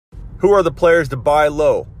Who are the players to buy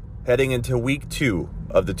low heading into week 2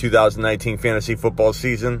 of the 2019 fantasy football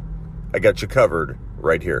season? I got you covered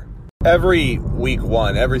right here. Every week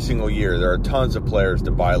 1, every single year, there are tons of players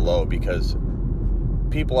to buy low because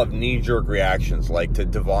people have knee-jerk reactions like to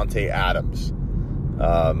Davante Adams,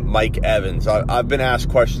 Mike Evans. I've been asked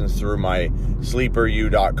questions through my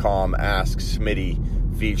sleeperu.com Ask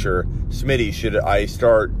Smitty feature. Smitty, should I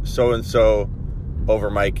start so-and-so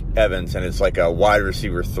over Mike Evans? And it's like a wide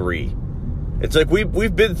receiver 3. It's like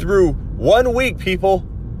we've been through 1 week, people.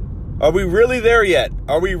 Are we really there yet?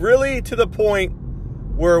 Are we really to the point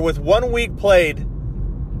where with 1 week played,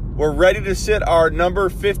 we're ready to sit our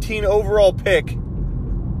number 15 overall pick,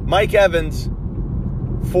 Mike Evans,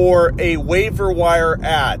 for a waiver wire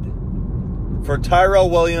ad for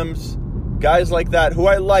Tyrell Williams, guys like that, who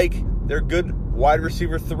I like. They're good wide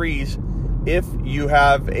receiver 3s. If you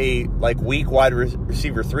have a weak wide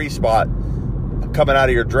receiver 3 spot coming out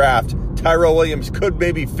of your draft, Tyrell Williams could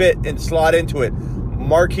maybe fit and slot into it.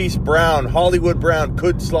 Marquise Brown, Hollywood Brown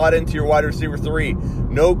could slot into your wide receiver 3,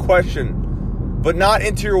 no question, but not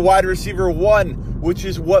into your wide receiver 1, which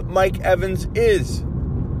is what Mike Evans is.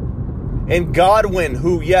 And Godwin,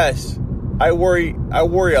 who, yes, I worry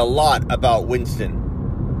a lot about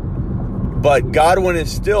Winston, but Godwin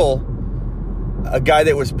is still a guy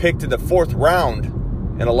that was picked in the 4th round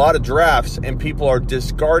in a lot of drafts, and people are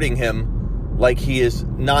discarding him like he is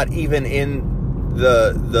not even in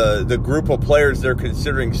the group of players they're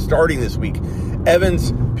considering starting this week.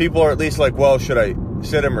 Evans, people are at least like, well, should I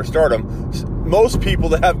sit him or start him? Most people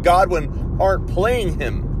that have Godwin aren't playing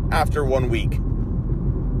him after 1 week.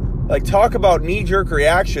 Talk about knee-jerk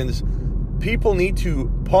reactions. People need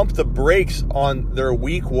to pump the brakes on their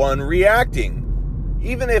week 1 reacting.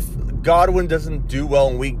 Even if Godwin doesn't do well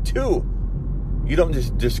in week 2, you don't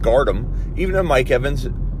just discard him. Even if Mike Evans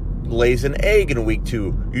lays an egg in week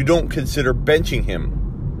 2, you don't consider benching him.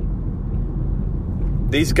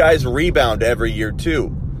 These guys rebound every year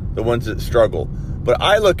too, the ones that struggle. But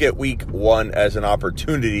I look at week 1 as an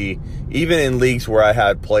opportunity, even in leagues where I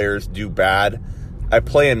had players do bad. I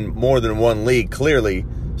play in more than one league, clearly,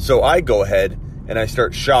 so I go ahead and I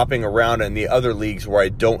start shopping around in the other leagues where I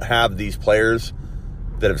don't have these players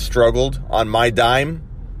that have struggled on my dime.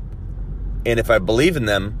 And if I believe in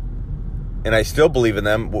them, and I still believe in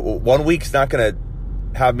them, 1 week's not going to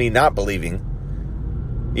have me not believing.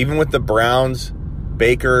 Even with the Browns,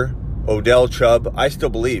 Baker, Odell, Chubb, I still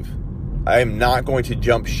believe. I am not going to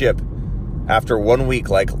jump ship after 1 week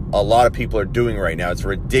like a lot of people are doing right now. It's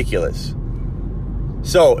ridiculous.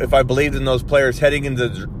 So if I believed in those players heading into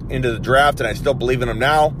the draft, and I still believe in them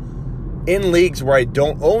now, in leagues where I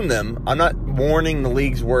don't own them, I'm not warning the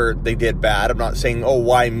leagues where they did bad. I'm not saying, oh,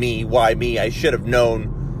 why me? Why me? I should have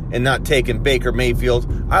known and not taken Baker Mayfield.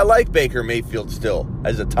 I like Baker Mayfield still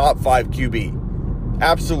as a top 5 QB.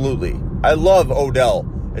 Absolutely. I love Odell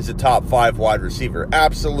as a top 5 wide receiver.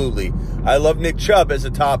 Absolutely. I love Nick Chubb as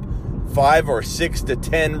a top 5 or 6 to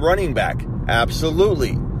 10 running back.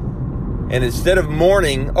 Absolutely. And instead of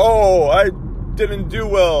mourning, oh, I didn't do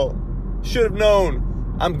well, should have known,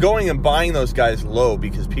 I'm going and buying those guys low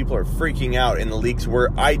because people are freaking out in the leagues where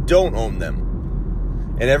I don't own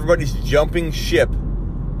them. And everybody's jumping ship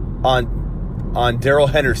on Darrell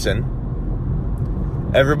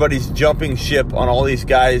Henderson. Everybody's jumping ship on all these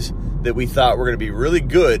guys that we thought were going to be really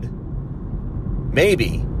good,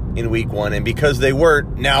 maybe, in week 1. And because they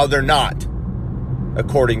weren't, now they're not,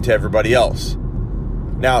 according to everybody else.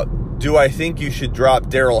 Now, do I think you should drop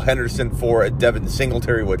Darrell Henderson for a Devin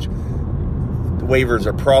Singletary, which waivers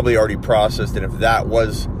are probably already processed, and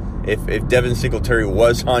if Devin Singletary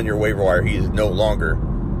was on your waiver wire, he is no longer.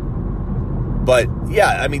 But,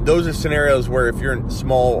 yeah, I mean, those are scenarios where if you're in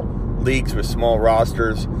small leagues with small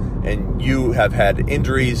rosters and you have had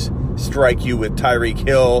injuries strike you with Tyreek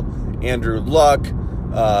Hill, Andrew Luck,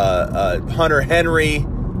 Hunter Henry,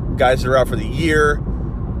 guys that are out for the year,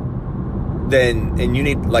 and you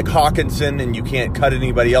need like Hawkinson and you can't cut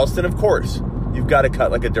anybody else, then of course you've got to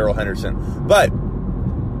cut like a Darrell Henderson. But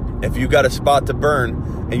if you've got a spot to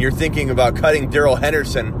burn and you're thinking about cutting Darrell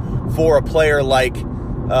Henderson for a player like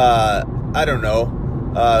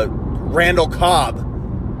Randall Cobb,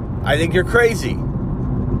 I think you're crazy.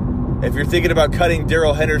 If you're thinking about cutting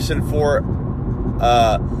Darrell Henderson for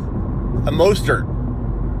a Mostert,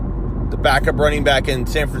 the backup running back in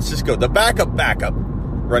San Francisco, the backup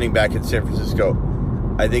running back in San Francisco,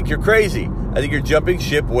 I think you're crazy. I think you're jumping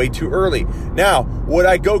ship way too early. Now, would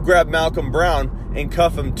I go grab Malcolm Brown and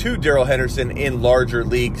cuff him to Darrell Henderson in larger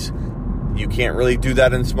leagues? You can't really do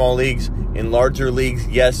that in small leagues. In larger leagues,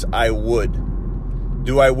 yes, I would.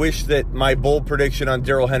 Do I wish that my bold prediction on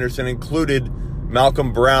Darrell Henderson included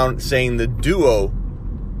Malcolm Brown saying the duo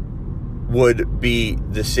would be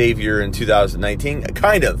the savior in 2019.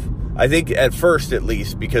 Kind of. I think at first, at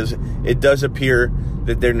least, because it does appear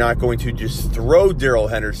that they're not going to just throw Darrell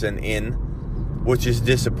Henderson in, which is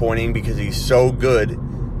disappointing because he's so good,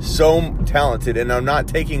 so talented. And I'm not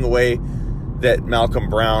taking away that Malcolm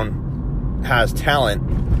Brown has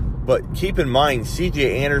talent, but keep in mind,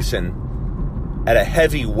 C.J. Anderson at a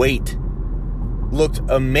heavy weight looked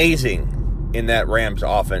amazing in that Rams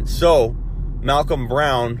offense. So, Malcolm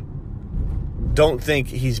Brown, don't think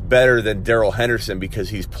he's better than Darrell Henderson because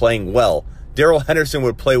he's playing well. Darrell Henderson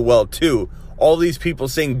would play well too. All these people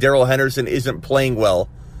saying Darrell Henderson isn't playing well,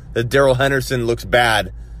 that Darrell Henderson looks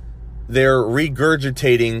bad, they're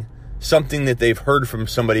regurgitating something that they've heard from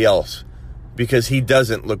somebody else because he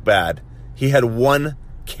doesn't look bad. He had 1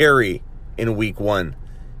 carry in week 1.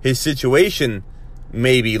 His situation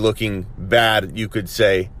may be looking bad, you could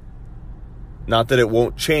say. Not that it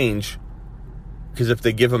won't change, because if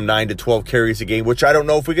they give him 9 to 12 carries a game, which I don't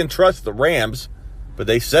know if we can trust the Rams, but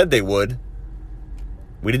they said they would.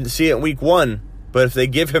 We didn't see it in week 1, but if they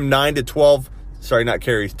give him 9 to 12,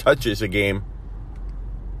 touches a game,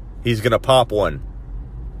 he's going to pop one,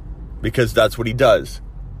 because that's what he does.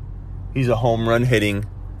 He's a home run hitting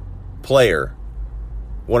player.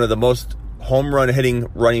 One of the most home run hitting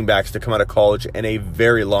running backs to come out of college in a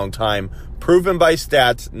very long time. Proven by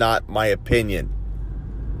stats, not my opinion.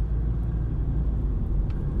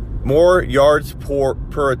 More yards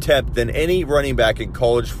per attempt than any running back in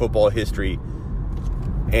college football history.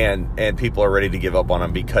 And people are ready to give up on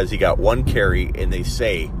him because he got 1 carry, and they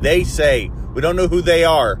say, we don't know who they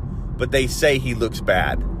are, but they say he looks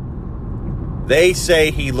bad. They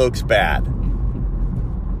say he looks bad.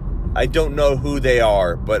 I don't know who they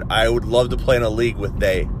are, but I would love to play in a league with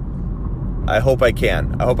they. I hope I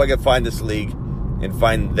can. I hope I can find this league and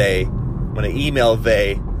find they. I'm going to email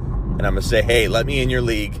they, and I'm going to say, hey, let me in your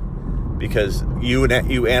league because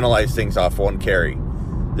you analyze things off 1 carry.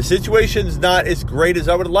 The situation's not as great as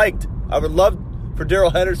I would have liked. I would love for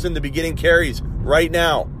Darrell Henderson to be getting carries right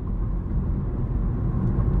now.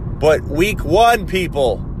 But week 1,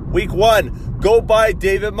 people. Week 1. Go buy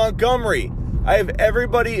David Montgomery. I have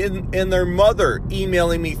everybody and their mother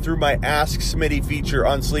emailing me through my Ask Smitty feature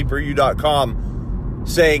on SleeperU.com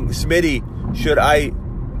saying, Smitty, should I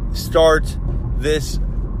start this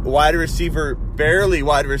barely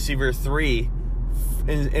wide receiver 3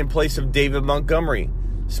 in place of David Montgomery?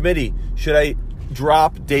 Smitty, should I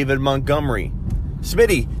drop David Montgomery?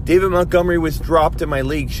 Smitty, David Montgomery was dropped in my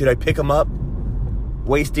league. Should I pick him up?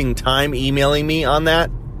 Wasting time emailing me on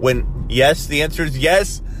that? When, yes, the answer is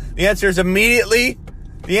yes. The answer is immediately.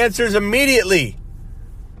 The answer is immediately.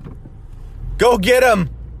 Go get him.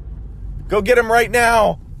 Go get him right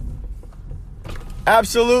now.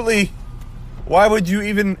 Absolutely. Why would you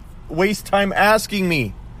even waste time asking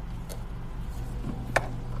me?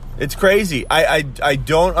 It's crazy. I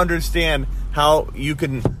don't understand how you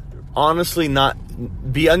can honestly not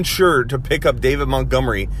be unsure to pick up David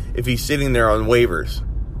Montgomery if he's sitting there on waivers.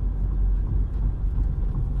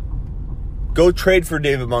 Go trade for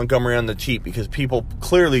David Montgomery on the cheap because people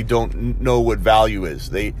clearly don't know what value is.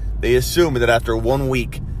 They assume that after 1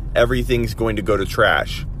 week, everything's going to go to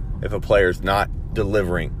trash if a player's not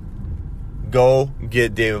delivering. Go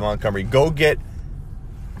get David Montgomery. Go get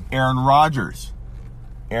Aaron Rodgers.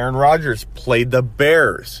 Aaron Rodgers played the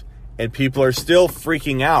Bears, and people are still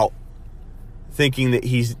freaking out thinking that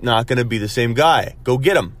he's not going to be the same guy. Go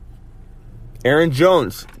get him. Aaron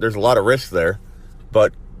Jones, there's a lot of risk there,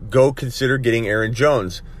 but go consider getting Aaron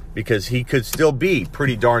Jones because he could still be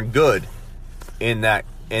pretty darn good in that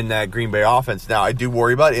Green Bay offense. Now, I do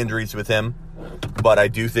worry about injuries with him, but I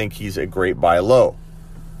do think he's a great buy low.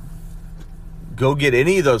 Go get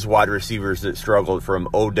any of those wide receivers that struggled, from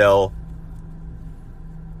Odell,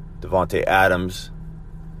 Devontae Adams.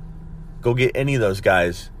 Go get any of those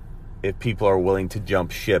guys if people are willing to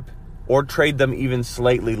jump ship, or trade them even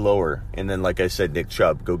slightly lower. And then, like I said, Nick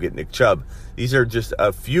Chubb. Go get Nick Chubb. These are just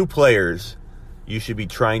a few players you should be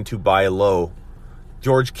trying to buy low.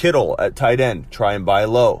 George Kittle at tight end. Try and buy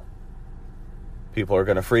low. People are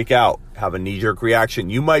going to freak out, have a knee-jerk reaction.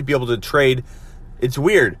 You might be able to trade. It's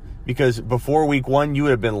weird because before week 1, you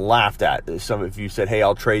would have been laughed at. If you said, hey,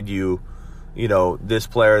 I'll trade you, this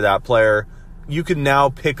player, that player. You can now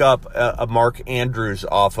pick up a Mark Andrews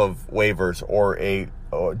off of waivers, or a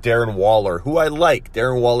Darren Waller, who I like.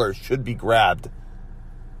 Darren Waller should be grabbed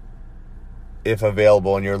if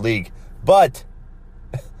available in your league. But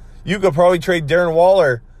you could probably trade Darren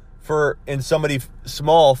Waller in somebody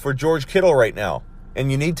small for George Kittle right now.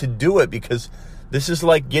 And you need to do it because this is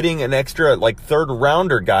like getting an extra, third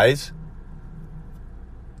rounder, guys.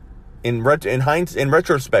 in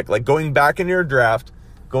retrospect, like going back into your draft,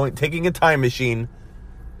 taking a time machine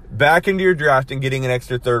back into your draft and getting an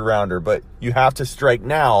extra third rounder. But you have to strike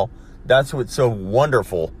now. That's what's so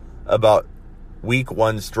wonderful about week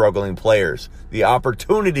one struggling players. The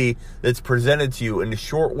opportunity that's presented to you in a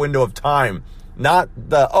short window of time. Not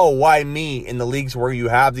the, why me in the leagues where you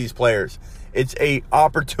have these players. It's a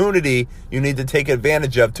opportunity you need to take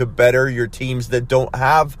advantage of to better your teams that don't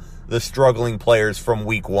have the struggling players from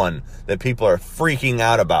week one that people are freaking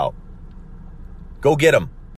out about. Go get them.